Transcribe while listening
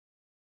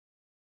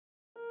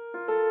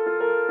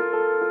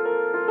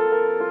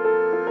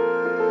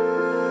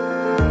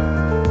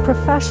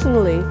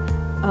Professionally,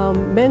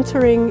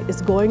 mentoring is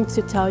going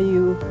to tell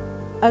you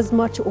as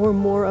much or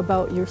more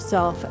about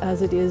yourself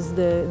as it is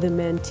the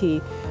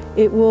mentee.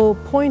 It will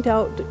point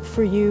out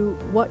for you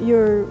what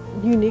your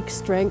unique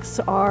strengths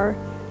are.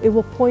 It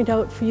will point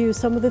out for you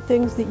some of the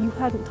things that you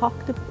hadn't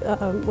talked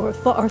or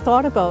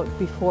thought about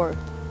before,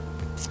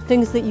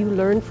 things that you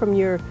learn from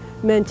your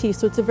mentee.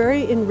 So it's a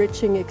very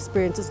enriching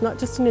experience. It's not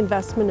just an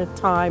investment of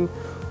time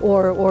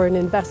or an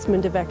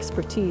investment of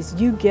expertise.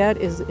 You get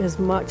as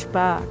much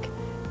back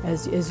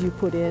as you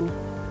put in.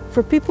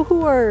 For people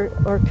who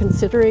are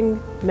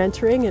considering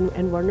mentoring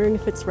and wondering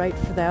if it's right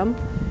for them,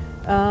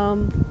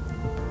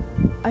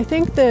 I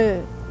think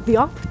the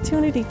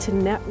opportunity to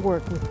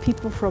network with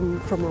people from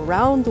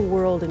around the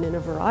world and in a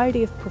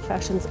variety of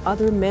professions,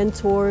 other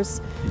mentors,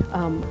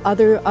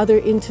 other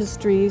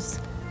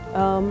industries,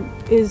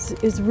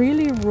 is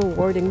really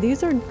rewarding.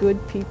 These are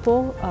good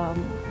people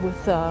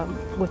with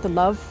a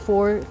love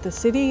for the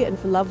city and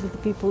for love of the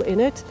people in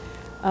it,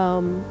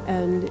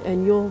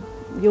 and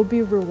you'll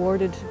be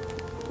rewarded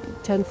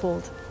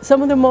tenfold.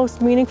 Some of the most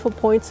meaningful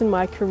points in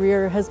my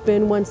career has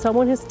been when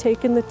someone has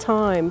taken the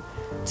time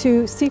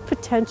to see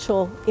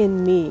potential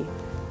in me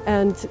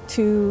and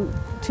to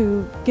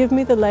give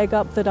me the leg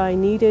up that I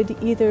needed,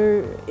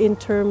 either in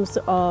terms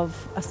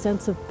of a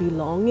sense of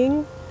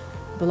belonging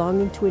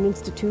to an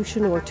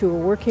institution or to a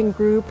working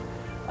group,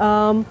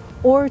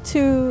 or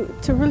to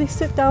really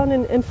sit down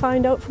and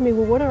find out for me,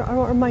 well, what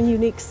are my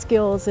unique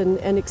skills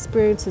and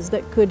experiences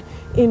that could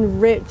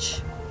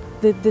enrich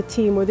the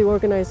team or the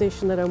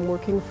organization that I'm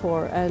working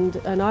for.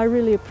 And I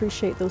really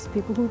appreciate those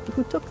people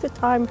who took the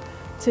time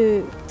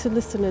to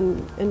listen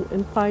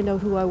and find out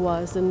who I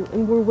was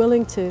and were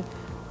willing to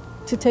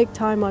take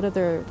time out of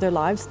their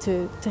lives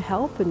to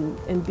help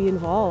and be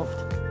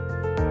involved.